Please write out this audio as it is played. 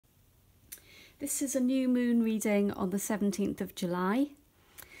This is a new moon reading on the 17th of July.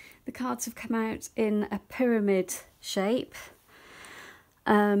 The cards have come out in a pyramid shape.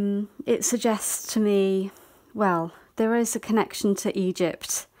 It suggests to me, well, there is a connection to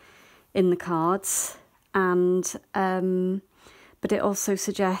Egypt in the cards, and but it also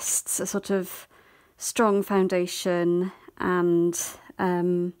suggests a sort of strong foundation and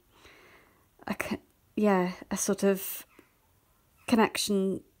a sort of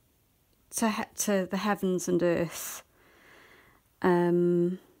connection to the heavens and earth.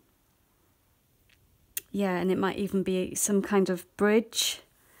 And it might even be some kind of bridge.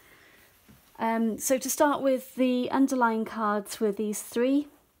 So to start with, the underlying cards were these three.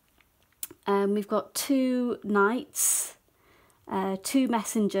 We've got two knights, two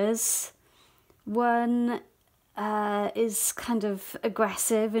messengers. One is kind of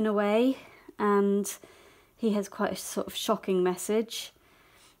aggressive in a way, and he has quite a sort of shocking message.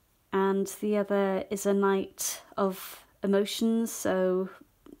 And the other is a knight of emotions, so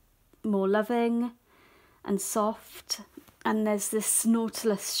more loving and soft. And there's this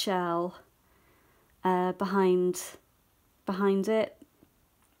nautilus shell behind it,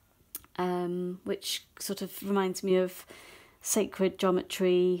 which sort of reminds me of Sacred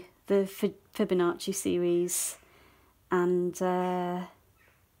Geometry, the Fibonacci series, and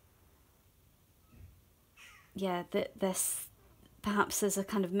perhaps there's a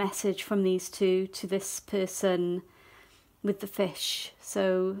kind of message from these two to this person with the fish.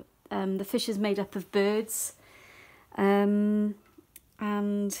 So the fish is made up of birds, and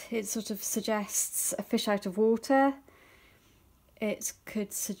it sort of suggests a fish out of water. It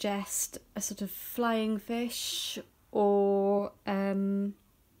could suggest a sort of flying fish, or it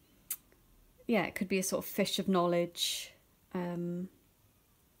could be a sort of fish of knowledge.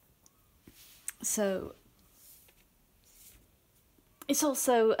 So it's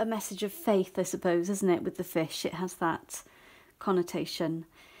also a message of faith, I suppose, isn't it? With the fish, it has that connotation.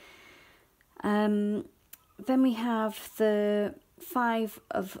 Then we have the Five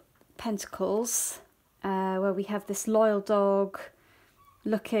of Pentacles, where we have this loyal dog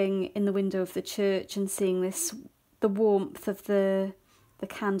looking in the window of the church and seeing the warmth of the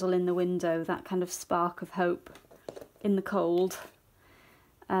candle in the window, that kind of spark of hope in the cold.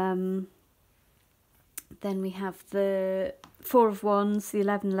 Then we have the Four of Wands, the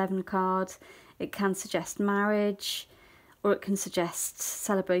 1111 card. It can suggest marriage, or it can suggest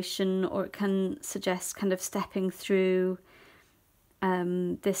celebration, or it can suggest kind of stepping through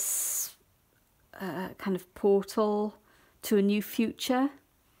this kind of portal to a new future.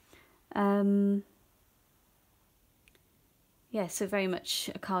 So very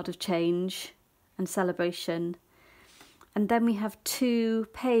much a card of change and celebration. And then we have two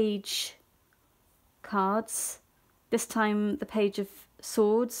page cards, this time the Page of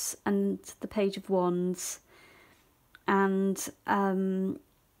Swords and the Page of Wands, and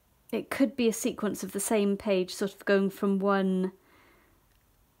it could be a sequence of the same page sort of going from one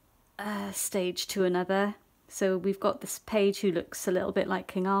stage to another. So we've got this page who looks a little bit like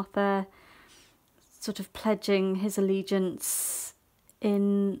King Arthur, sort of pledging his allegiance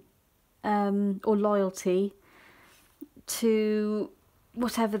in or loyalty to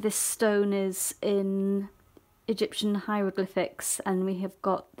whatever this stone is in Egyptian hieroglyphics, and we have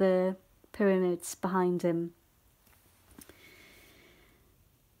got the pyramids behind him.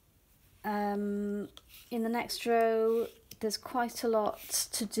 In the next row, there's quite a lot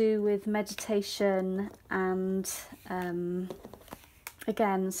to do with meditation and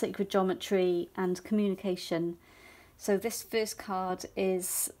again, sacred geometry and communication. So this first card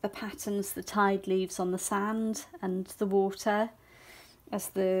is the patterns the tide leaves on the sand and the water as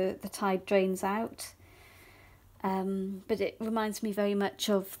the tide drains out. But it reminds me very much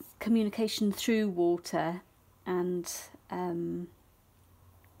of communication through water and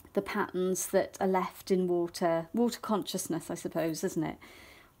the patterns that are left in water consciousness, I suppose, isn't it?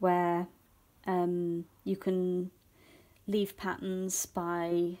 Where you can leave patterns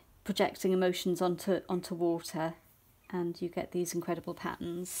by projecting emotions onto water, and you get these incredible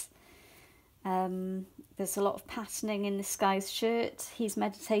patterns. There's a lot of patterning in this guy's shirt. He's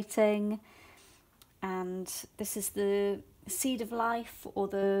meditating, and this is the seed of life, or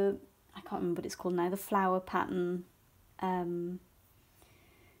I can't remember what it's called now, the flower pattern,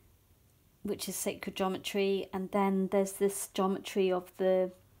 which is sacred geometry. And then there's this geometry of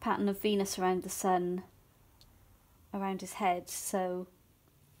the pattern of Venus around the sun, around his head. So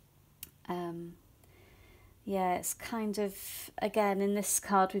it's kind of, again, in this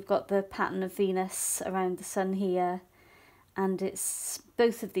card we've got the pattern of Venus around the sun here, and it's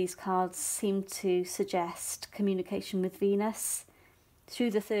both of these cards seem to suggest communication with Venus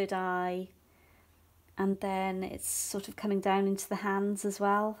through the third eye, and then it's sort of coming down into the hands as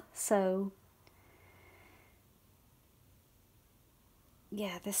well. So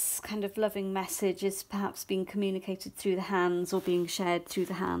yeah, this kind of loving message is perhaps being communicated through the hands or being shared through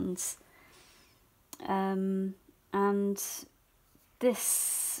the hands. And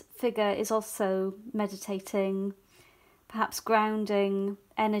this figure is also meditating, perhaps grounding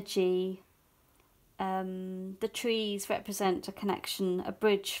energy. The trees represent a connection, a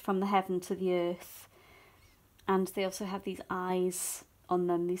bridge from the heaven to the earth. And they also have these eyes on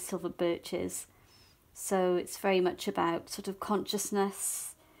them, these silver birches. So it's very much about sort of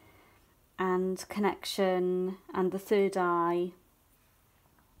consciousness and connection and the third eye,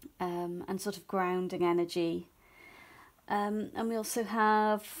 and sort of grounding energy. And we also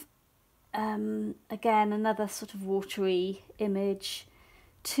have, again, another sort of watery image,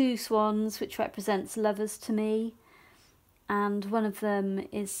 two swans, which represents lovers to me. And one of them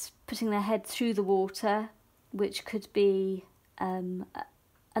is putting their head through the water, which could be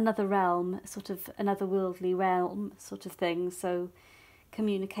another realm, sort of another worldly realm sort of thing. So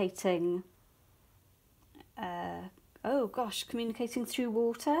communicating, communicating through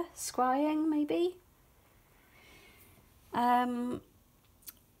water, scrying maybe. On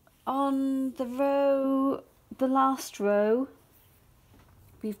the last row,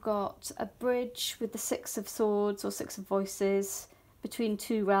 we've got a bridge with the Six of Swords or Six of Voices between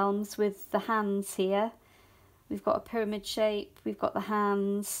two realms with the hands here. We've got a pyramid shape, we've got the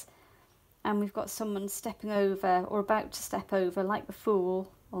hands, and we've got someone stepping over or about to step over, like the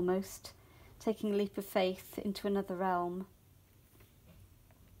Fool almost, taking a leap of faith into another realm.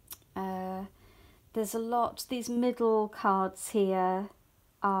 There's a lot, these middle cards here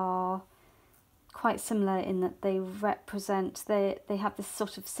are quite similar in that they represent, they have this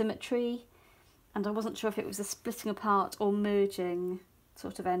sort of symmetry, and I wasn't sure if it was a splitting apart or merging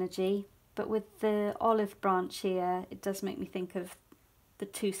sort of energy, but with the olive branch here, it does make me think of the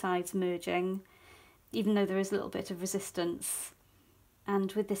two sides merging, even though there is a little bit of resistance.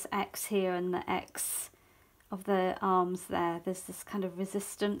 And with this X here and the X of the arms there's this kind of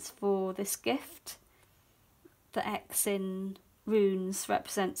resistance for this gift. The X in runes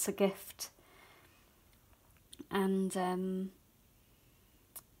represents a gift. And in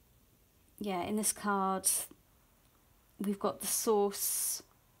this card we've got the source.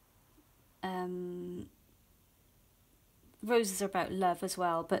 Roses are about love as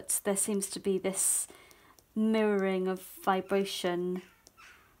well, but there seems to be this mirroring of vibration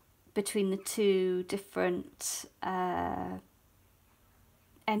between the two different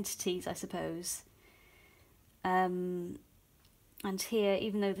entities, I suppose. And here,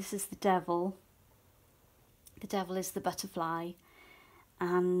 even though this is the devil is the butterfly,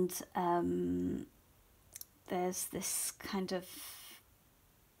 and there's this kind of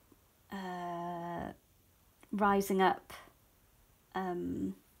rising up,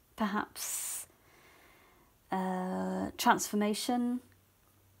 perhaps transformation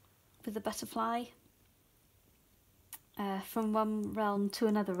with the butterfly, from one realm to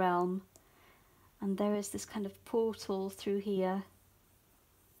another realm, and there is this kind of portal through here.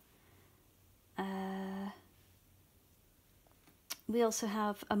 We also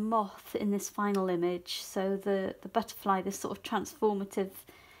have a moth in this final image, so the butterfly, this sort of transformative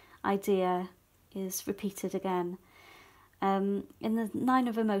idea, is repeated again. In the Nine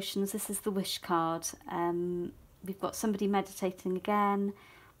of Emotions, this is the wish card. We've got somebody meditating again.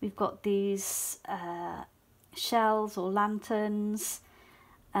 We've got these shells or lanterns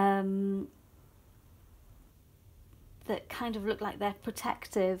that kind of look like they're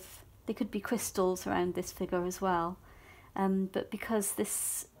protective. They could be crystals around this figure as well. But because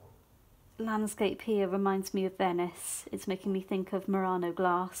this landscape here reminds me of Venice, it's making me think of Murano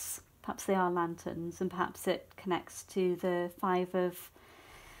glass. Perhaps they are lanterns, and perhaps it connects to the Five of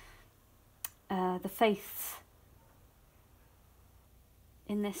the Faith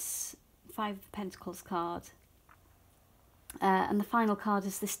in this Five of Pentacles card. And the final card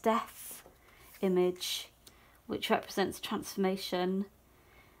is this Death image, which represents transformation.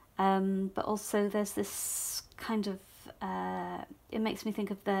 But also there's this kind of, it makes me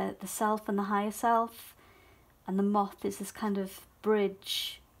think of the self and the higher self, and the moth is this kind of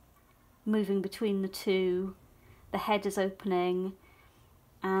bridge moving between the two. The head is opening,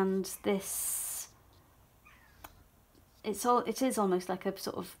 and this, it is almost like a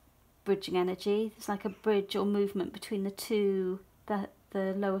sort of bridging energy. It's like a bridge or movement between the two, the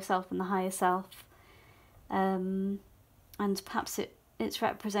lower self and the higher self, and perhaps it's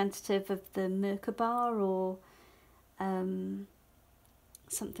representative of the Merkaba or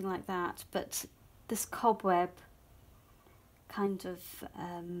something like that. But this cobweb kind of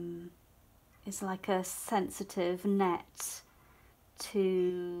is like a sensitive net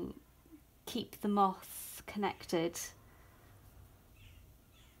to keep the moth connected.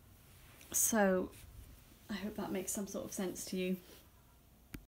 So I hope that makes some sort of sense to you.